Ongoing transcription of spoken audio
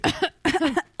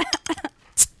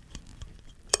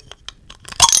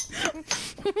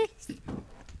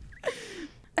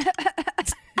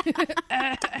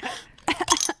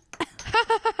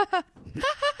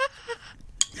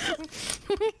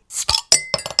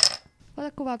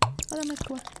kuvaa. Ota meitä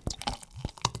kuvaa.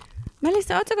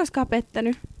 Melissa, ootko koskaan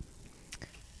pettänyt?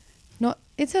 No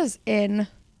itse asiassa en.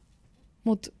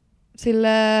 Mut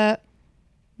silleen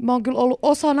mä oon kyllä ollut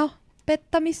osana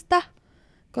pettämistä.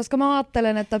 Koska mä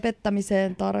ajattelen, että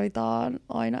pettämiseen tarvitaan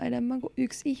aina enemmän kuin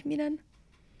yksi ihminen.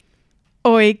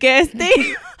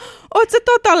 Oikeesti? Oot sä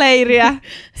tota leiriä?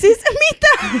 Siis mitä?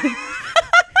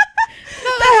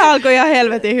 Tähän alkoi ihan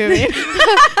helvetin hyvin.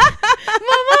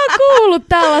 Mä oon kuullut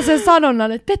tällaisen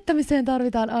sanonnan, että pettämiseen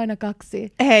tarvitaan aina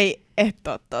 2. Hei, et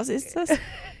oo tosissas.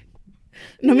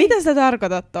 No mitä sä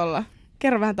tarkoitat tolla?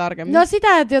 Kerro vähän tarkemmin. No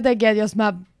sitä, että jotenkin, että jos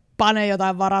mä panen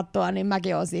jotain varattua, niin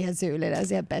mäkin oon siihen syyllinen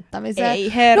siihen pettämiseen.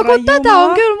 Ei herra No kun Jumala. tätä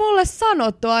on kyllä mulle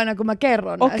sanottu aina, kun mä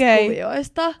kerron näistä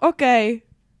kuvioista. Okei.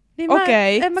 Niin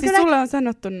Okei. siis Siis sulle on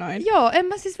sanottu noin. Joo, en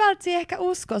mä siis välttämättä ehkä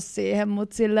usko siihen,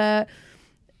 mutta silleen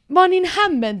mä oon niin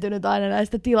hämmentynyt aina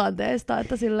näistä tilanteista,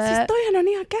 että silleen... Siis toihan on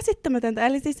ihan käsittämätöntä.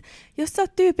 Eli siis, jos sä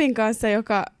oot tyypin kanssa,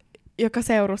 joka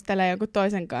seurustelee jonkun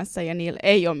toisen kanssa ja niillä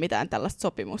ei ole mitään tällaista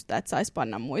sopimusta, että sais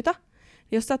panna muita.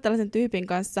 Jos sä oot tällaisen tyypin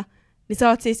kanssa, niin sä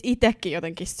oot siis itekin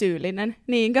jotenkin syyllinen,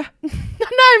 niinkö? No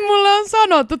näin mulle on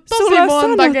sanottu tosi on monta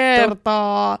sanottu.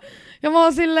 kertaa. Ja mä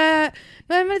oon silleen,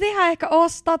 no en mä nyt ihan ehkä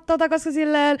osta koska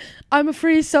silleen I'm a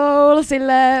free soul,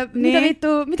 silleen Niin. mitä vittu,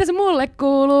 mitä se mulle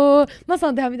kuuluu, mä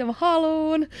saan tehdä mitä mä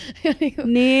haluun. Ja niinku,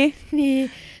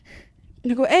 niin.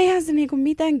 No kun eihän se niinku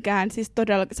mitenkään, siis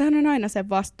todella, sehän on aina se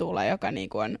vastuulla, joka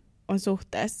niinku on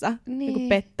suhteessa niinku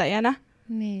pettäjänä.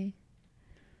 Niin.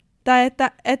 Tai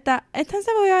että ethän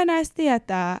sä voi aina edes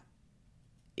tietää,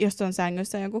 jos on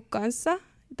sängyssä jonkun kanssa,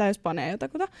 tai jos panee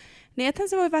jotakuta, niin ethän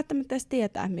sä voi välttämättä edes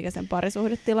tietää, mikä sen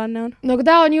parisuhdetilanne on. No kun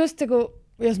tää on just se, kun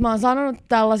jos mä oon sanonut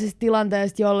tällaisista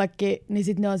tilanteista jollekin, niin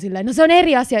sit ne on silleen, no se on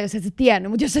eri asia, jos et sä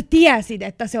tiennyt, mutta jos sä tiesit,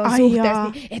 että se on suhteessa,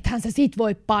 niin ethän sä sit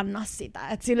voi panna sitä.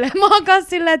 Et silleen, mä oon kanssa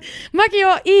silleen, että mäkin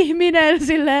oon ihminen,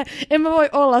 silleen, en mä voi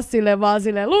olla silleen vaan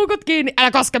silleen, luukut kiinni,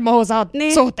 älä koske muuhun, sä oot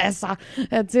suhteessa.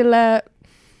 Et silleen,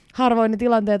 harvoin ne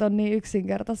tilanteet on niin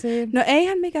yksinkertaisia. No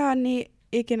eihän mikään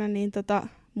ikinä niin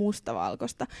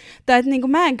mustavalkoista. Tai että niinku,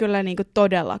 mä en kyllä niinku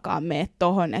todellakaan mene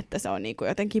tohon, että se on niinku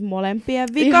jotenkin molempien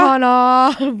vika.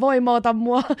 Ihanaa, voimauta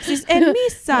mua. Siis en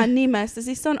missään nimessä.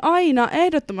 Siis se on aina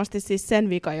ehdottomasti siis sen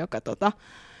vika, joka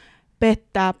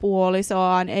pettää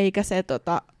puolisoaan,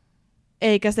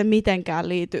 eikä se mitenkään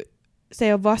liity. Se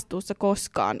ei ole vastuussa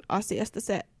koskaan asiasta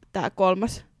tää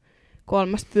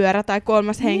kolmas pyörä tai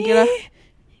kolmas henkilö.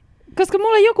 Koska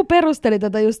mulle joku perusteli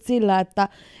tätä just sillä, että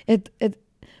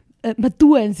mä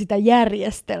tuen sitä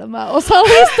järjestelmää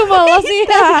osallistumalla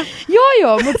siihen.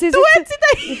 Joo, mutta siis... Tuet sitä?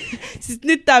 Siis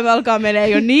nyt tää alkaa menee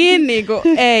jo niinku,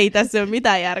 ei tässä ole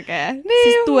mitään järkeä. Niin,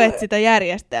 siis tuet sitä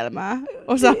järjestelmää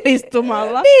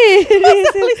osallistumalla. Niin.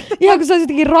 Ihan kun se olisi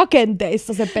jotenkin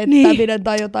rakenteissa se pettäminen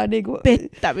tai jotain niinku...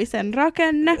 Pettämisen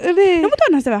rakenne. Niin. No mutta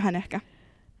onhan se vähän ehkä.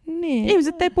 Niin.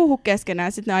 Ihmiset ei puhu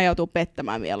keskenään, sitten ne ajautuu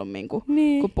pettämään mieluummin, kun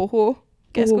puhuu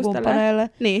keskustelee.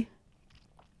 Niin.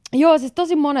 Joo, siis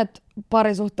tosi monet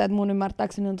parisuhteet mun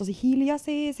ymmärtääkseni on tosi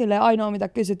hiljaisia. Silleen ainoa mitä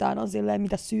kysytään on silleen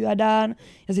mitä syödään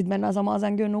ja sitten mennään samaan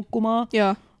sänkyyn nukkumaan.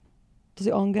 Joo.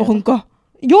 Tosi ankeeta. Onko?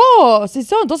 Joo, siis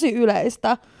se on tosi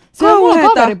yleistä. Se on mulla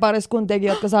kaveripariskuntiakin,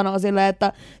 jotka sanoo silleen,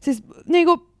 että siis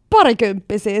niinku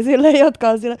parikymppisiä silleen, jotka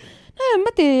on silleen, no en mä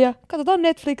tiedä, katsotaan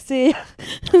Netflixia.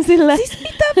 Silleen. Siis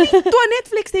mitä vittua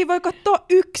Netflixia voi katsoa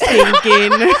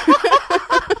yksinkin?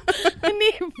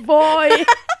 Niin voi.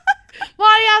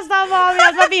 Mä oon ihan samaa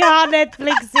mieltä, mä vihaan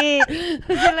Netflixiä.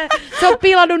 Se on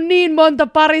pilannut niin monta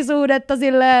parisuhdetta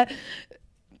silleen.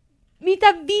 Mitä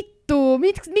vittua?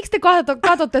 Miksi te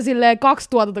katsotte silleen 2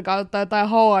 tuotantokautta jotain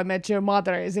How I Met Your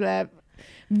Motheria silleen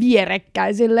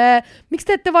vierekkäin silleen? Miksi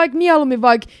te ette mieluummin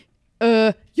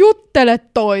juttele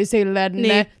toisillenne?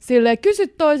 Niin. Silleen kysy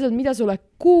toiselta, mitä sulle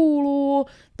kuuluu,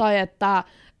 tai että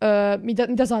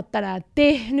mitä sä oot tänään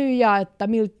tehnyt, ja että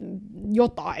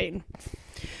jotain.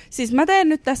 Siis mä teen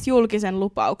nyt tässä julkisen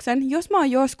lupauksen. Jos mä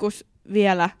oon joskus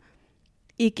vielä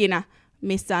ikinä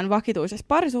missään vakituisessa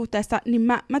parisuhteessa, niin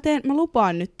mä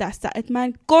lupaan nyt tässä, että mä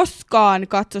en koskaan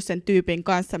katso sen tyypin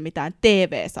kanssa mitään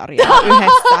TV-sarjaa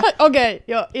yhdessä. Okei,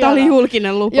 joo. Tää oli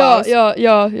julkinen lupaus.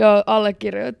 Joo,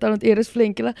 allekirjoittanut Iris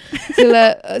Flinkillä.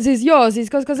 Siis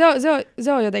koska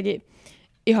se on jotenkin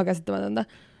ihan käsittämätöntä.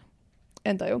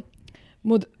 En taju.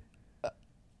 Mut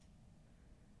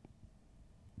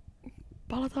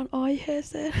palataan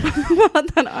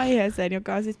aiheeseen,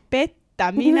 joka on siis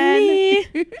pettäminen. Niin.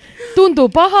 Tuntuu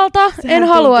pahalta. Sehän en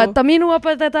halua, tuntuu. että minua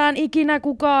petetään ikinä.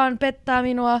 Kukaan pettää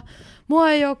minua.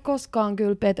 Mua ei ole koskaan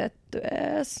kyllä petetty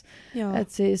edes. Joo. Et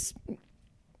siis,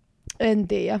 En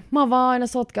tiedä. Mä oon vaan aina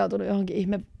sotkeutunut johonkin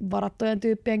ihme varattujen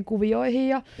tyyppien kuvioihin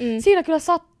ja siinä kyllä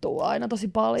sattuu aina tosi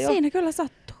paljon. Siinä kyllä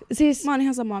sattuu. Siis, mä oon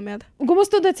ihan samaa mieltä. Kun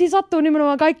musta tuntuu, että siinä sattuu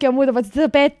nimenomaan kaikkia muita paitsi sitä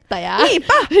pettäjää.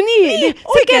 Niinpä! niin,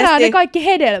 se kerää ne kaikki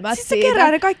hedelmät siis siitä. Se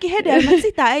kerää ne kaikki hedelmät,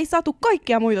 sitä ei satu,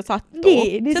 kaikkia muita sattuu.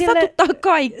 Niin se satuttaa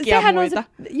kaikkia muita.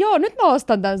 Joo, nyt mä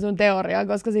ostan tämän sun teorian,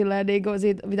 koska silleen, niin kuin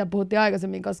siitä, mitä puhuttiin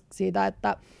aikaisemmin, koska siitä,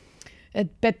 että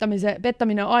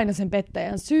pettäminen on aina sen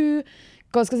pettäjän syy,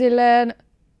 koska silleen,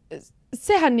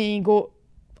 sehän niinku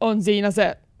on siinä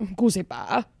se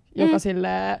kusipää, joka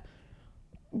silleen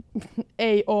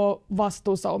ei ole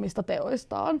vastuussa omista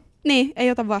teoistaan. Niin,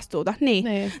 ei ota vastuuta.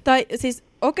 Niin. Tai siis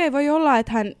voi olla,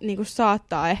 että hän niinku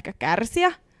saattaa ehkä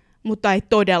kärsiä, mutta ei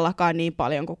todellakaan niin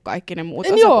paljon kuin kaikki ne muut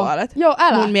osapuolet. Joo,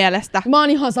 älä. Mun mielestä. Mä oon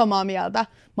ihan samaa mieltä.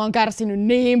 Mä oon kärsinyt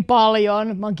niin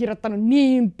paljon, mä oon kirjoittanut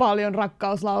niin paljon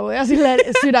rakkauslauluja silleen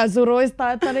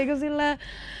sydänsuruista, että niinku silleen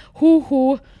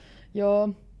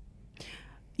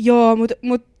Joo,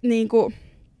 mut niinku,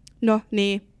 no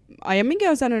niin, aiemminkin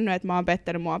on sanonut, että mä oon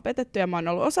pettänyt, mua on petetty ja mä oon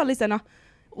ollut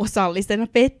osallisena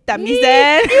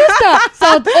pettämiseen. Niin, just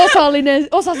sä oot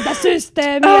osa sitä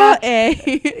systeemiä. Ei.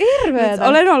 Hirveetä.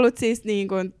 Olen ollut siis niin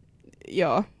kuin,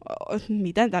 joo,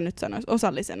 miten tää nyt sanoisi,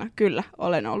 osallisena, kyllä,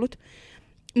 olen ollut.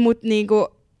 Mut niinku,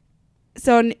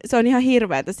 se on ihan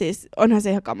hirveetä, siis onhan se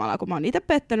ihan kamalaa, kun mä oon itse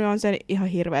pettänyt, on se ihan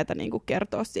hirveetä niinku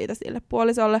kertoa siitä sille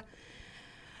puolisolle.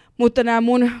 Mutta nämä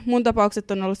mun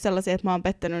tapaukset on ollut sellaisia, että mä oon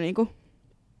pettänyt niinku,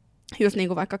 just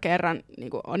niinku vaikka kerran,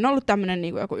 niinku on ollut tämmönen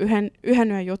niinku joku yhden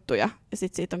yön juttu ja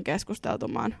sit siitä on keskusteltu.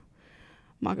 Mä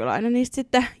oon kyllä aina niistä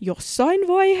sitten jossain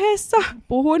vaiheessa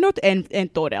puhunut. En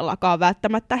todellakaan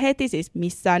välttämättä heti, siis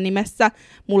missään nimessä.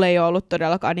 Mulla ei ole ollut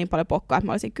todellakaan niin paljon pokkaa, että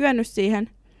mä olisin kyennyt siihen.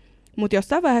 Mutta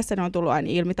jossain vaiheessa ne on tullut aina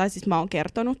ilmi, tai siis mä oon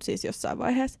kertonut siis jossain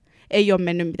vaiheessa. Ei ole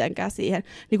mennyt mitenkään siihen.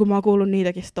 Niin kuin mä oon kuullut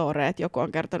niitäkin storeja, että joku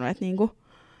on kertonut, että niinku,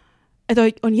 että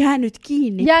on jäänyt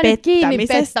kiinni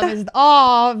pettämisestä.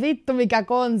 Vittu mikä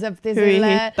konsepti. Hyi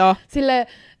hitto.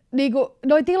 Niinku,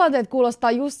 noi tilanteet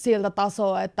kuulostaa just siltä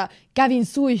tasoa, että kävin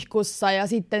suihkussa ja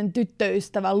sitten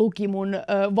tyttöystävä luki mun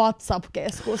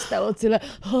WhatsApp-keskustelut silleen,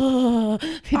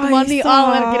 vittu mä oon niin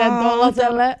allerginen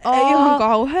tollaselle. Ihan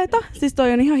kauheeta. Siis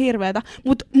toi on ihan hirveetä.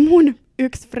 Mut mun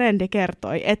yksi frendi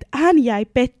kertoi, että hän jäi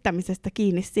pettämisestä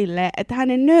kiinni silleen, että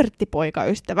hänen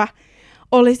nörttipoikaystävä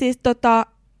oli siis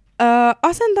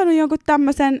asentanut jonkun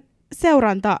tämmöisen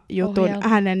seurantajutun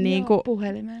hänen niinku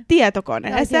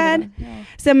tietokoneeseen.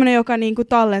 Semmoinen, joka niinku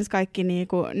tallensi kaikki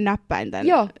niinku näppäinten.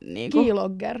 Joo, niinku.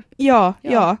 keylogger. Joo,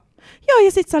 ja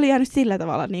sit se oli jäänyt sillä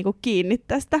tavalla niinku kiinni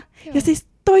tästä. Joo. Ja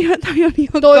siis toi on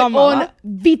ihan kamala. On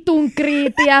vitun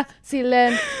kriipiä.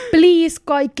 Silleen, please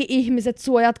kaikki ihmiset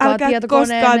suojatkaa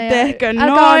tietokoneenne. Älkää koskaan tehkö noin.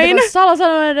 Älkää antako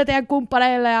salasanoneille teidän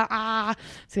kumppaneille ja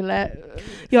silleen.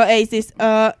 Joo, ei siis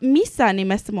missään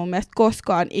nimessä mun mielestä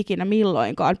koskaan ikinä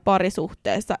milloinkaan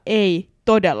parisuhteessa ei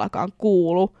todellakaan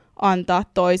kuulu antaa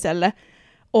toiselle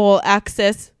all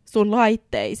access sun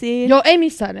laitteisiin. Joo, ei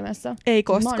missään nimessä. Ei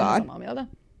koskaan. Mä oon samaa mieltä.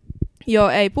 Joo,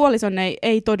 ei, puolison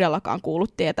ei todellakaan kuulu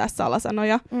tietää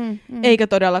salasanoja, eikä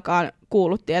todellakaan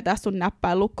kuulu tietää sun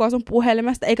näppäinlukkoa sun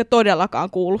puhelimesta, eikä todellakaan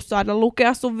kuulu saada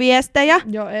lukea sun viestejä.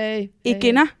 Joo, ei.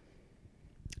 Ikinä.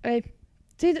 Ei.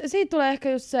 Siitä tulee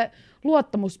ehkä just se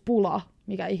luottamuspula,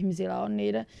 mikä ihmisillä on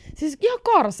niiden. Siis ihan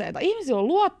karseeta. Ihmisillä on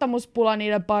luottamuspula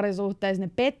niiden parisuhteissa,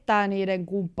 ne pettää niiden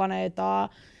kumppaneitaan.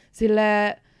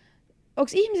 Silleen,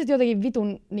 onks ihmiset jotenkin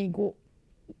vitun niinku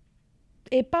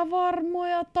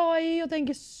epävarmoja tai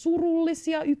jotenkin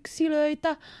surullisia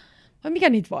yksilöitä? Vai mikä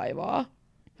niitä vaivaa?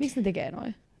 Miksi ne tekee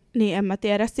noin? Niin, en mä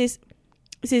tiedä.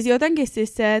 Siis jotenkin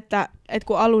siis se, että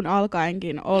kun alun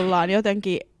alkaenkin ollaan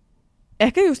jotenkin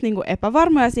ehkä just niinku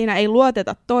epävarmoja siinä, ei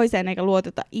luoteta toiseen eikä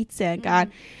luoteta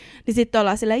itseenkään, niin sitten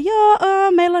ollaan silleen,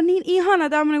 meillä on niin ihana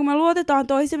tämmöinen, kun me luotetaan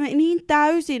toisemme niin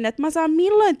täysin, että mä saan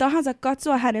milloin tahansa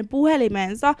katsoa hänen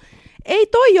puhelimensa. Ei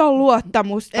toi ole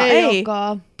luottamusta, ei.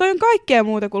 Toi on kaikkea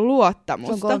muuta kuin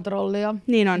luottamusta. Se on kontrollia.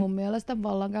 Niin on. Mun mielestä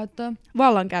vallankäyttöä.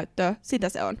 Vallankäyttöä, sitä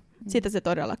se on. Sitä se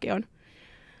todellakin on.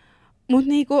 Mut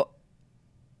niinku,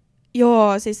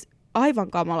 joo, siis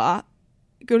aivan kamalaa.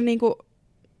 Kyllä niinku,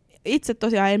 itse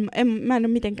tosiaan mä en ole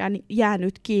mitenkään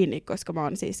jäänyt kiinni, koska mä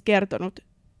oon siis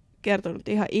kertonut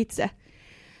ihan itse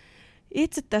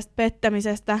tästä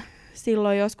pettämisestä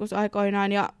silloin joskus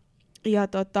aikoinaan. Ja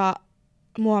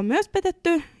mua on myös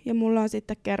petetty ja mulla on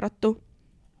sitten kerrottu,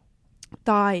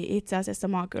 tai itse asiassa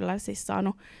mä oon kyllä siis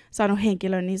saanut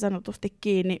henkilön niin sanotusti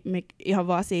kiinni ihan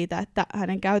vaan siitä, että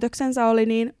hänen käytöksensä oli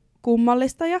niin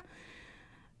kummallista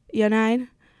ja näin.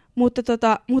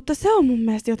 Mutta se on mun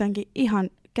mielestä jotenkin ihan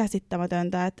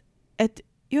käsittämätöntä, että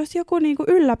jos joku niinku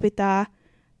ylläpitää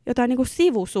jotain niinku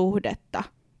sivusuhdetta.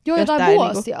 Joo, jotain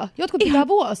vuosia. Niinku... Jotkut pitää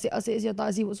vuosia siis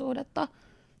jotain sivusuhdetta.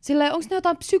 Silleen, onko ne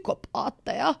jotain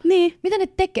psykopaatteja? Niin. Miten ne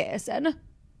tekee sen?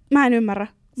 Mä en ymmärrä.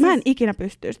 Mä en ikinä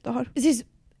pystyisi tohon.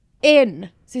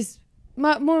 Siis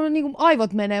mun niinku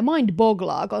aivot menee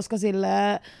mind-boglaa, koska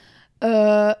silleen...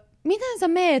 miten sä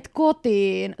meet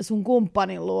kotiin sun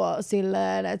kumppanin luo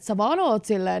silleen, että sä vaan oot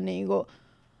silleen niinku...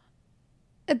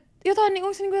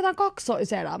 onko se niinku jotain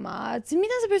kaksoiselämää?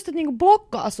 Miten sä pystyt niinku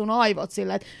blokkaa sun aivot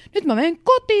silleen, että nyt mä menen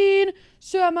kotiin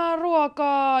syömään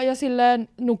ruokaa ja silleen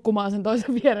nukkumaan sen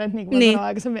toisen viereen, niin kuin mä sanoin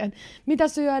aikaisemmin, mitä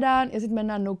syödään ja sitten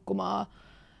mennään nukkumaan.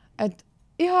 Et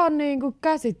ihan niinku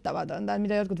käsittämätöntä, että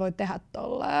mitä jotkut voi tehdä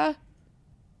tolleen.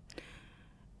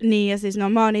 Niin, ja siis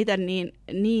mä oon ite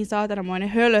niin saatanamoinen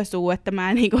hölösuu, että mä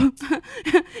en niinku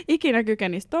ikinä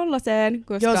kykenisi tollaseen,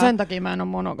 koska... Joo, sen takia mä en ole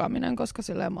monogaminen, koska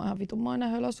silleen mä oon ihan vitunmoinen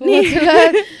hölösuu. Niin.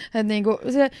 Et niinku,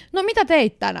 no mitä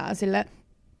teit tänään? Silleen...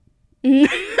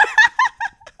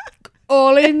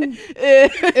 Olin.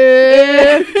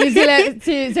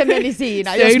 Niin se meni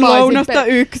siinä. Söin lounasta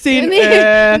yksin.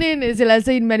 niin silleen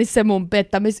siinä meni se mun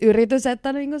pettämisyritys,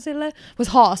 että niinku silleen vois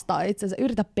haastaa itsensä.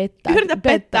 Yritä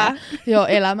pettää. Joo,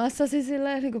 elämässäsi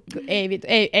silleen. Niinku,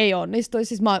 ei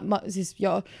onnistuisi. Siis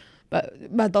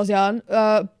mä tosiaan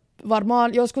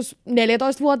varmaan joskus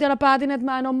 14-vuotiaana päätin, että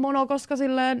mä en ole mono, koska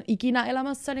silleen ikinä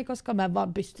elämässäni, koska mä en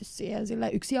vaan pysty siihen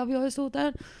silleen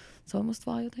yksiavioisuuteen. Se on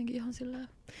musta vaan jotenkin ihan silleen...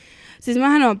 Siis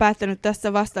mähän oon päättänyt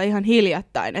tässä vasta ihan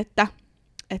hiljattain,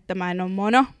 että mä en ole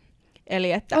mono.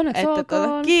 Eli että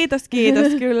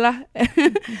kiitos kyllä.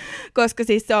 Koska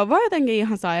siis se on vaan jotenkin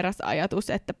ihan sairas ajatus,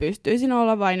 että pystyisin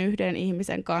olla vain yhden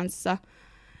ihmisen kanssa.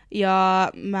 Ja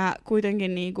mä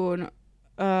kuitenkin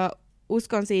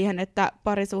uskon siihen, että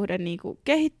parisuhde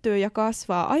kehittyy ja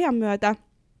kasvaa ajan myötä.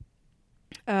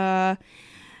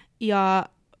 Ja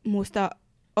musta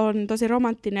on tosi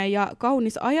romanttinen ja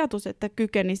kaunis ajatus, että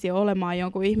kykenisi olemaan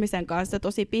jonkun ihmisen kanssa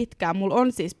tosi pitkään. Mulla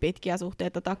on siis pitkiä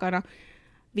suhteita takana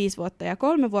 5 vuotta ja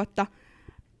 3 vuotta.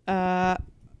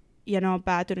 Ja ne on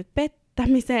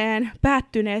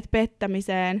päättyneet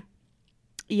pettämiseen.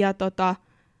 Ja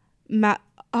mä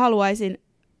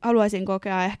haluaisin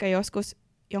kokea ehkä joskus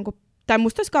tai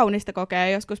musta olisi kaunista kokea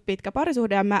joskus pitkä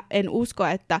parisuhde, ja mä en usko,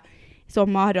 että se on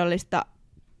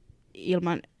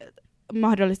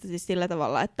mahdollista siis sillä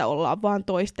tavalla, että ollaan vaan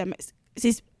toistemme,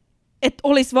 siis että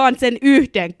olisi vaan sen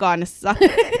yhden kanssa.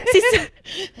 Siis,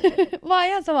 mä oon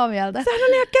ihan samaa mieltä. Sehän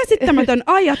on ihan käsittämätön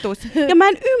ajatus. Ja mä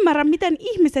en ymmärrä, miten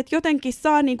ihmiset jotenkin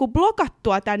saa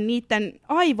blokattua tämän niiden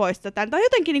aivoista tai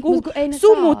jotenkin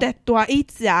sumutettua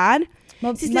itseään.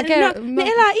 Ne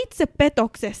elää itse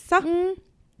petoksessa,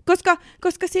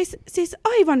 koska siis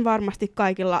aivan varmasti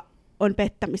kaikilla on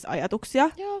pettämisajatuksia.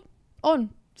 Joo, on.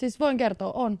 Siis voin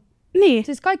kertoa, on. Niin.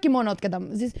 Siis kaikki monot,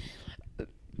 siis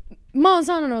mä oon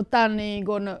sanonut tämän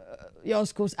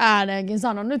joskus ääneenkin,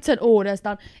 sanon nyt sen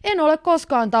uudestaan. En ole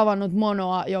koskaan tavannut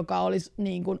monoa, joka olisi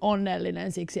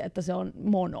onnellinen siksi, että se on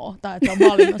mono, tai että se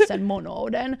on valinnut sen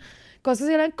monouden. Koska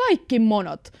siellä kaikki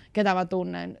monot, ketä mä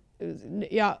tunnen,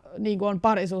 ja on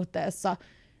parisuhteessa,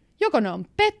 joko ne on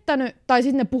pettänyt, tai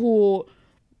sitten ne puhuu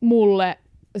mulle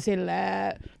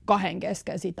silleen 2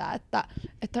 kesken sitä, että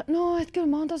kyllä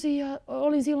mä oon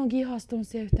olin silloinkin ihastunut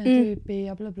siihen yhteen tyyppiin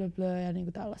ja blö blö blö ja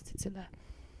tällaista sit silleen.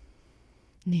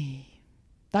 Niin.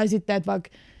 Tai sitten, että vaikka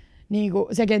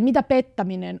sekin, että mitä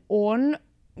pettäminen on,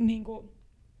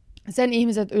 sen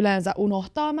ihmiset yleensä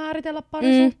unohtaa määritellä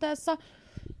parisuhteessa.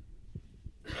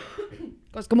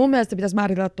 Koska mun mielestä pitäisi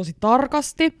määritellä tosi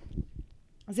tarkasti.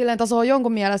 Silleen tasoa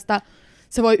jonkun mielestä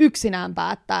se voi yksinään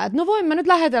päättää, että voin mä nyt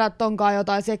lähetellä tonkaan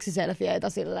jotain seksiselfieitä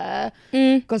silleen,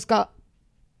 koska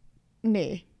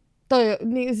niin.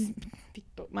 Siis,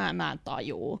 vittu, mä en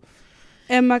tajuu.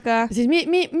 En mäkään. Siis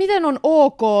miten on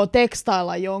ok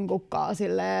tekstailla jonkunkaan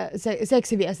silleen,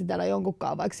 seksiviestitellä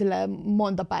jonkunkaan vaikka silleen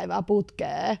monta päivää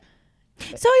putkeen?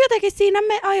 Se on jotenkin siinä,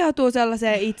 me ajautuu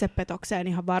sellaiseen itsepetokseen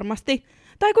ihan varmasti.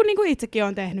 Tai kun itsekin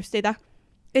on tehnyt sitä.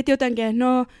 Että jotenkin,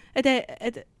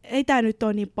 ei tää nyt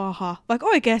ole niin paha. Vaikka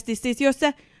oikeasti siis, jos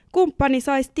se kumppani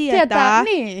saisi tietää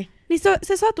niin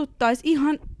se satuttaisi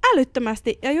ihan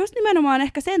älyttömästi. Ja just nimenomaan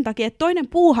ehkä sen takia, että toinen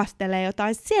puuhastelee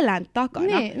jotain selän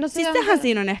takana. Niin, siis sehän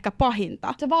siinä on ehkä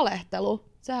pahinta. Se valehtelu,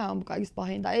 sehän on kaikista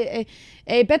pahinta.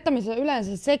 Ei pettämisessä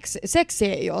yleensä seksi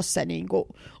ei ole se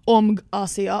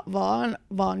asia,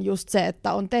 vaan just se,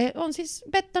 että on siis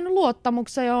pettänyt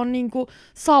luottamuksen ja on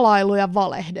salailu ja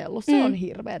valehdellut. Se on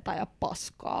hirveetä ja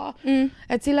paskaa.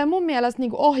 Et silleen mun mielestä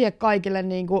ohje kaikille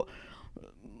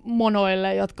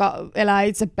monoille, jotka elää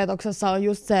itsepetoksessa, on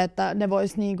just se, että ne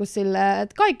vois silleen,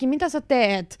 että kaikki mitä sä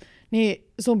teet, niin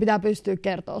sun pitää pystyä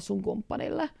kertoa sun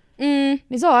kumppanille.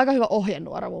 Niin se on aika hyvä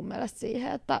ohjenuora mun mielestä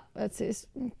siihen, että siis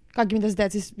kaikki mitä sä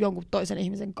teet siis jonkun toisen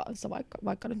ihmisen kanssa,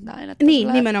 vaikka nyt näin. Että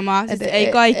niin, nimenomaan. Siis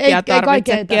ei kaikkea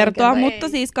tarvitse kertoa, mutta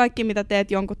siis kaikki mitä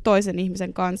teet jonkun toisen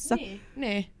ihmisen kanssa.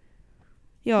 Niin.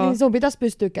 Joo. Niin sun pitäisi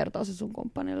pystyä kertoa se sun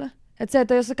kumppanille. Että se,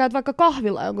 että jos sä käyt vaikka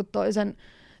kahvilla jonkun toisen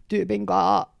tyypin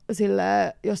kanssa,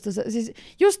 silleen, siis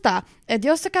just tää, että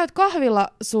jos sä käyt kahvilla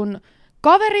sun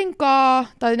kaverinkaa,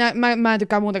 tai mä en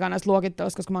tykkää muutenkaan näistä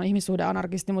luokitteluista, koska mä oon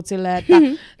ihmissuhdeanarkisti, mutta silleen, että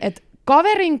et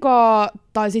kaverinkaa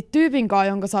tai sit tyypinkaa,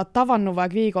 jonka sä oot tavannut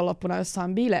vaikka viikonloppuna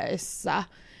jossain bileissä,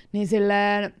 niin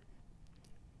silleen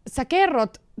sä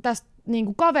kerrot tästä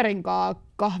niinku kaverinkaa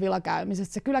kahvilla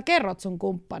käymisestä, sä kyllä kerrot sun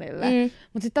kumppanille,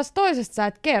 mutta sitten tässä toisesta sä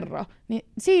et kerro, niin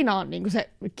siinä on niinku se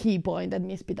key point, että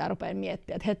missä pitää rupea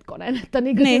miettiä, että hetkonen, että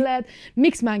niinku silleen, että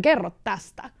miksi mä en kerro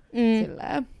tästä.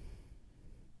 Silleen.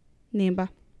 Niinpä.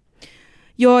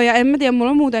 Joo, ja en mä tiedä,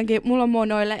 mulla on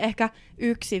monoille ehkä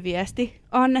yksi viesti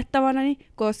annettavanani,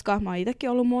 koska mä oon itekin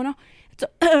ollut mono.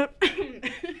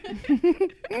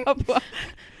 Apua.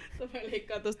 Tämä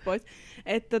liikkaa tosta pois.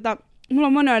 Mulla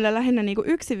on monoille lähinnä niinku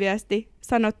yksi viesti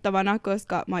sanottavana,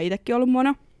 koska mä oon itekin ollut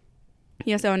mono.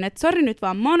 Ja se on, että sori nyt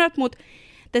vaan monot, mutta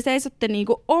te seisotte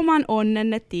niinku oman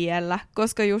onnenne tiellä,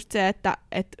 koska just se, että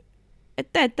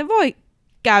te ette voi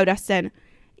käydä sen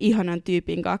ihanan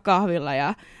tyypin kanssa kahvilla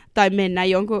tai mennä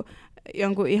jonkun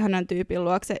ihanan tyypin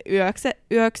luokse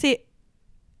yöksi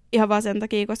ihan vaan sen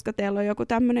takia, koska teillä on joku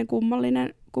tämmöinen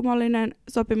kummallinen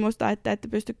sopimus tai että ette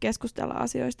pysty keskustella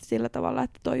asioista sillä tavalla,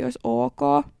 että toi olisi ok.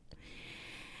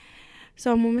 Se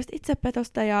on mun mielestä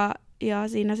itsepetosta ja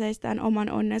siinä seistään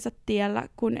oman onnensa tiellä,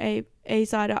 kun ei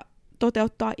saada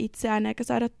toteuttaa itseään eikä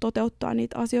saada toteuttaa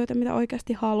niitä asioita, mitä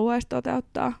oikeasti haluaisi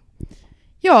toteuttaa.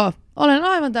 Joo, olen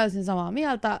aivan täysin samaa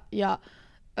mieltä ja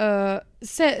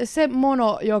se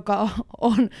mono, joka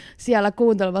on siellä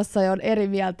kuuntelemassa ja on eri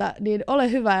mieltä, niin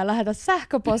ole hyvä ja lähetä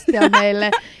sähköpostia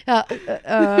meille ja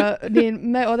niin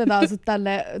me otetaan sut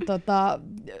tänne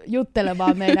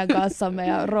juttelemaan meidän kanssamme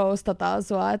ja roustataan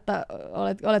sua, että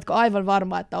oletko aivan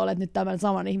varma, että olet nyt tämän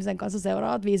saman ihmisen kanssa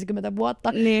seuraavat 50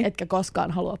 vuotta, etkä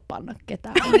koskaan halua panna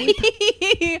ketään.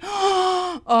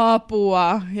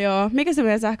 Apua, joo. Mikä se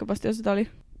meidän sähköposti oli?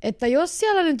 Että jos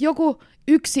siellä nyt joku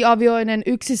yksiavioinen,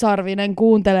 yksisarvinen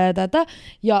kuuntelee tätä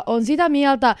ja on sitä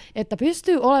mieltä, että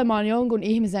pystyy olemaan jonkun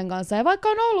ihmisen kanssa ja vaikka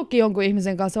on ollutkin jonkun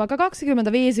ihmisen kanssa vaikka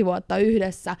 25 vuotta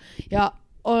yhdessä ja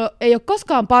ei ole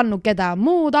koskaan pannut ketään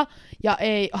muuta ja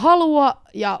ei halua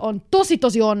ja on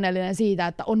tosi onnellinen siitä,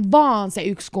 että on vaan se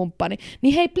yksi kumppani,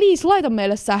 niin hei please laita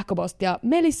meille sähköpostia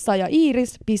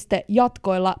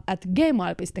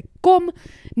melissa.iiris.jatkoilla@gmail.com,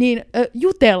 niin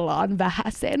jutellaan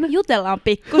vähäsen. Jutellaan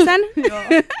pikkusen.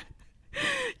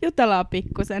 Jutellaan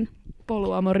pikkusen.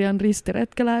 Polyaamorian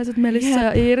ristiretkeläiset Melissa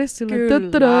ja Iiris.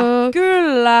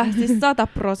 Kyllä, siis 100%.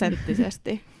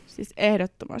 Siis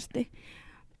ehdottomasti.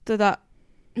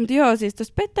 Mutta joo, siis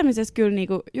tuossa pettämisessä kyllä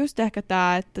niinku just ehkä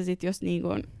tää, että sit jos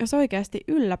oikeasti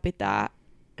ylläpitää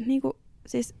niinku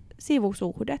siis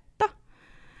sivusuhdetta,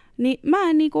 niin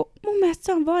mun mielestä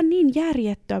se on vaan niin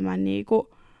järjettömän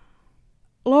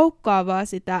loukkaavaa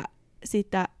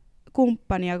sitä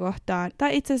kumppania kohtaan,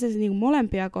 tai itse asiassa niinku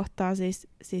molempia kohtaan siis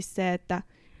se, että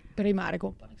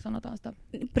primäärikumppani, sanotaan sitä.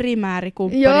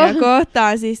 Primäärikumppania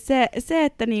kohtaan. Siis se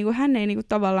että niinku hän ei niinku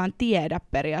tavallaan tiedä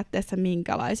periaatteessa,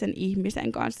 minkälaisen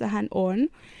ihmisen kanssa hän on.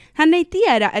 Hän ei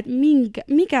tiedä, että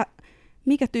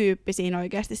mikä tyyppi siinä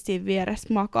oikeasti siinä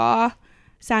vieressä makaa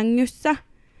sängyssä.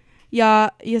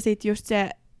 Ja sit just se,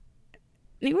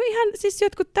 niinku ihan siis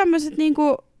jotkut tämmöiset,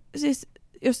 niinku, siis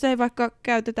jos ei vaikka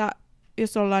käytetä,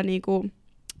 jos ollaan niinku,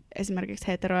 esimerkiksi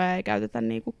heteroja ei käytetä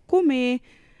niinku kumia,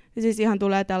 ja siis ihan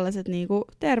tulee tällaiset niinku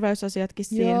terveysasiatkin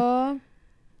siinä. Joo.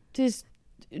 Siis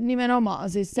nimenomaan.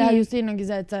 Siis sehän just siinä onkin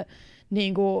se, että se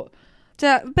niinku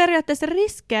sä periaatteessa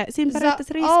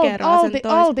riskeeraa sen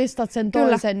toisen. Altistat sen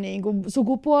toisen niinku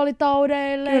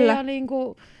sukupuolitaudeille ja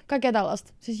niinku kaikkea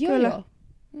tällaista. Siis joo.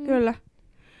 Kyllä.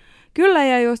 Kyllä,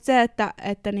 ja just se,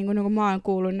 että niin kuin mä oon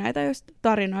kuullut näitä just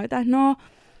tarinoita,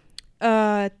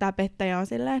 tämä pettäjä on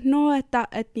silleen, että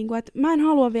mä en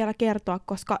halua vielä kertoa,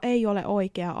 koska ei ole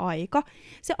oikea aika.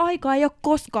 Se aika ei ole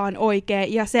koskaan oikea,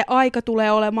 ja se aika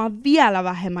tulee olemaan vielä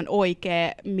vähemmän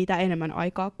oikea, mitä enemmän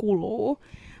aikaa kuluu.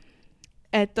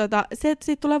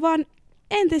 Siitä tulee vaan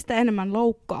entistä enemmän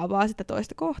loukkaavaa sitä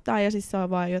toista kohtaa, ja siis se on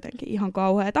vaan jotenkin ihan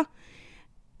kauheata.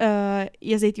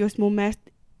 Ja sit just mun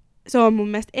mielestä, se on mun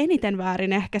mielestä eniten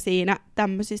väärin ehkä siinä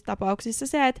tämmöisissä tapauksissa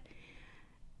se, että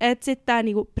sitten tämä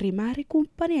niinku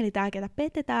primäärikumppani, eli tämä, ketä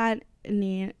petetään,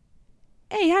 niin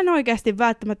ei hän oikeasti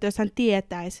välttämättä, jos hän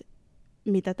tietäisi,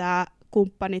 mitä tämä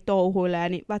kumppani touhuilee,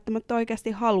 niin välttämättä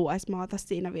oikeasti haluaisi maata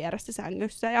siinä vieressä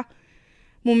sängyssä. Ja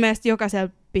mun mielestä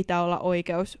jokaisella pitää olla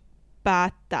oikeus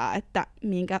päättää, että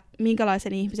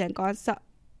minkälaisen ihmisen kanssa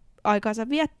aikaansa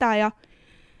viettää. Ja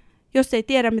jos ei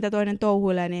tiedä, mitä toinen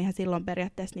touhuilee, niin eihän silloin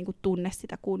periaatteessa niinku tunne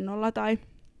sitä kunnolla. Tai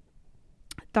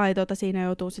siinä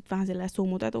joutuu sitten vähän silleen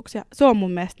sumutetuksi. Ja se on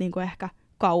mun mielestä niinku ehkä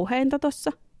kauheinta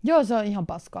tossa. Joo, se on ihan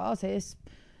paskaa. Siis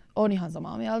on ihan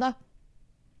samaa mieltä.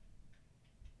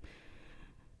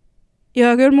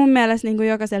 Joo, kyllä mun mielestä niin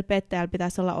jokaisella pettäjällä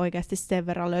pitäisi olla oikeasti sen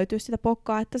verran löytyä sitä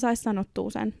pokkaa, että saisi sanottua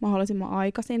sen mahdollisimman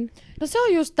aikaisin. No se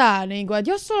on just tää,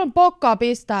 että jos sulla on pokkaa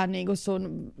pistää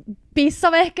sun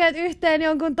pissavehkeet yhteen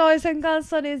jonkun toisen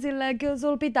kanssa, niin silleen kyllä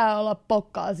sulla pitää olla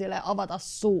pokkaa silleen avata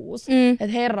suus.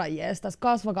 Että herranjestas,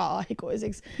 kasvakaa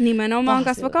aikuisiksi. Nimenomaan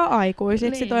kasvakaa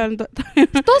aikuisiksi. Niin. Toi on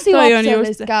tosi toi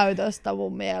lapsellista käytöstä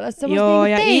mun mielestä. Joo,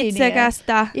 ja teiniä.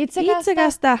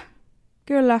 itsekästä.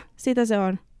 Kyllä, sitä se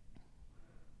on.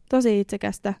 Tosi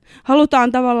itsekästä.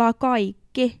 Halutaan tavallaan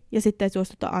kaikki ja sitten ei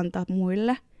suostuta antaa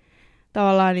muille.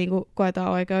 Tavallaan niin kuin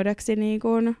koetaan oikeudeksi niin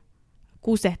kuin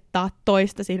kusettaa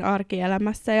toista siinä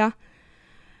arkielämässä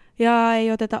ja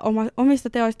ei oteta omista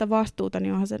teoista vastuuta,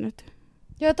 niin onhan se nyt.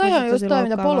 Joo, toi on just toi,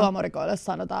 mitä polyamorikoille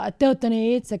sanotaan, että te olette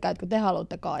niin itsekäät, kun te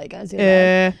haluatte kaiken.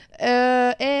 Silleen,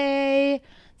 ei.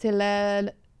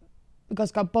 Silleen,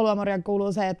 koska polyamoriaan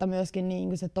kuuluu se, että myöskin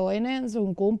niin se toinen,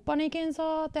 sun kumppanikin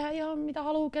saa tehdä ihan mitä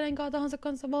haluaa kenen tahansa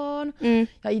kanssa vaan.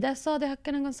 Ja itse saa tehdä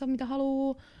kenen kanssa mitä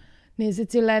haluaa. Niin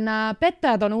sit silleen nämä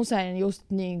pettäjät on usein just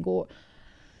niinku,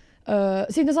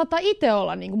 siitä saattaa itse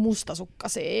olla niinku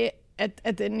mustasukkasia.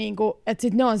 Et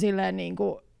sit ne on silleen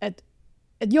niinku, että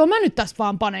joo mä nyt tästä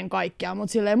vaan panen kaikkea, mut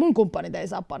silleen mun kumppanit ei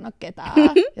saa panna ketään.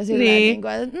 Ja silleen niin. niinku,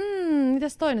 että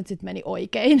mitäs toi nyt sit meni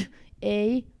oikein?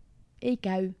 Ei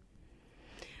käy.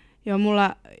 Joo,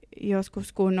 mulla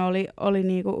joskus kun oli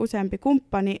niinku useampi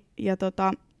kumppani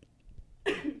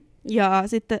ja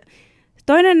sitten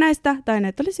toinen näistä, tai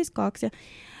näitä oli siis 2,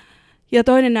 ja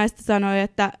toinen näistä sanoi,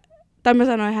 tai mä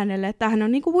sanoin hänelle, että tämähän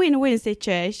on niinku win-win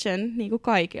situation niinku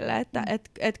kaikille, että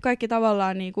et kaikki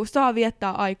tavallaan niinku saa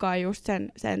viettää aikaa just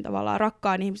sen tavallaan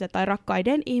rakkaan ihmisen tai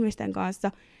rakkaiden ihmisten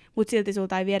kanssa, mutta silti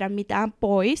sulta ei viedä mitään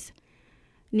pois.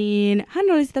 Niin hän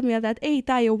oli sitä mieltä, että ei,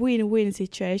 tämä ei ole win-win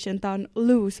situation, tämä on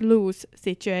lose-lose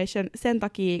situation sen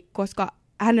takia, koska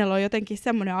hänellä on jotenkin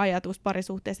semmoinen ajatus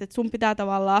parisuhteessa, että sun pitää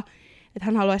tavallaan, että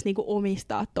hän haluaisi niinku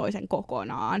omistaa toisen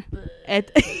kokonaan.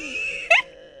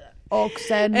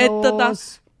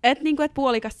 Oksennus. Niinku, et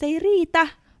puolikas se ei riitä.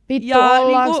 Vittu,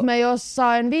 ollaanko niinku, me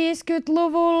jossain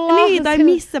 50-luvulla? Niin, tai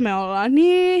missä me ollaan.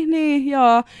 Niin,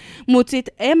 joo. Mut sit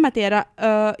en mä tiedä,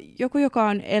 joku, joka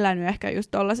on elänyt ehkä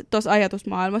just tuossa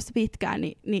ajatusmaailmassa pitkään,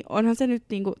 niin onhan se nyt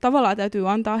niinku, tavallaan täytyy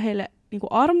antaa heille niinku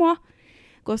armoa,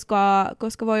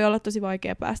 koska voi olla tosi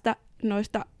vaikea päästä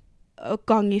noista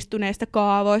kangistuneista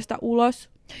kaavoista ulos.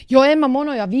 Joo, en mä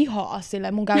monoja vihaa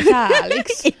silleen, mun käy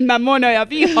sääliksi. En mä monoja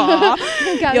vihaa.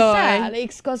 Mun käy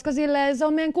sääliksi, koska silleen se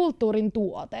on meidän kulttuurin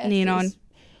tuote. Niin on. Siis,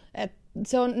 et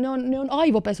ne on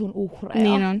aivopesun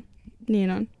uhreja.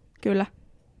 Niin on, kyllä.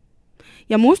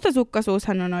 Ja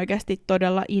mustasukkaisuushan on oikeasti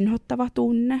todella inhottava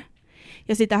tunne.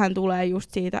 Ja sitähän tulee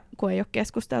just siitä, kun ei ole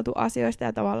keskusteltu asioista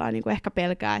ja tavallaan niin kuin ehkä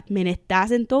pelkää, että menettää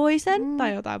sen toisen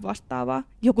tai jotain vastaavaa.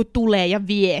 Joku tulee ja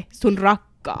vie sun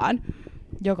rakkaan.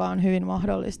 Joka on hyvin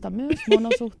mahdollista myös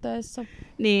monosuhteessa.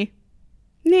 Niin.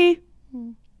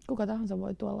 Kuka tahansa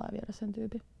voi tuolla ja viedä sen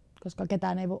tyypin, koska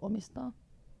ketään ei voi omistaa.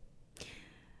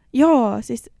 Joo,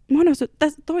 siis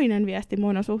tässä toinen viesti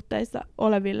monosuhteissa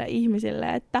oleville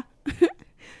ihmisille, että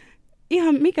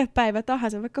ihan mikä päivä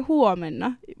tahansa, vaikka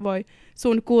huomenna voi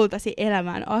sun kultasi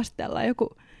elämään astella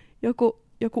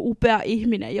joku upea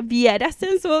ihminen ja viedä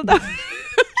sen sulta.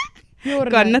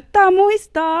 Kannattaa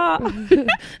muistaa.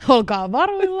 Olkaa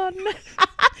varuillanne.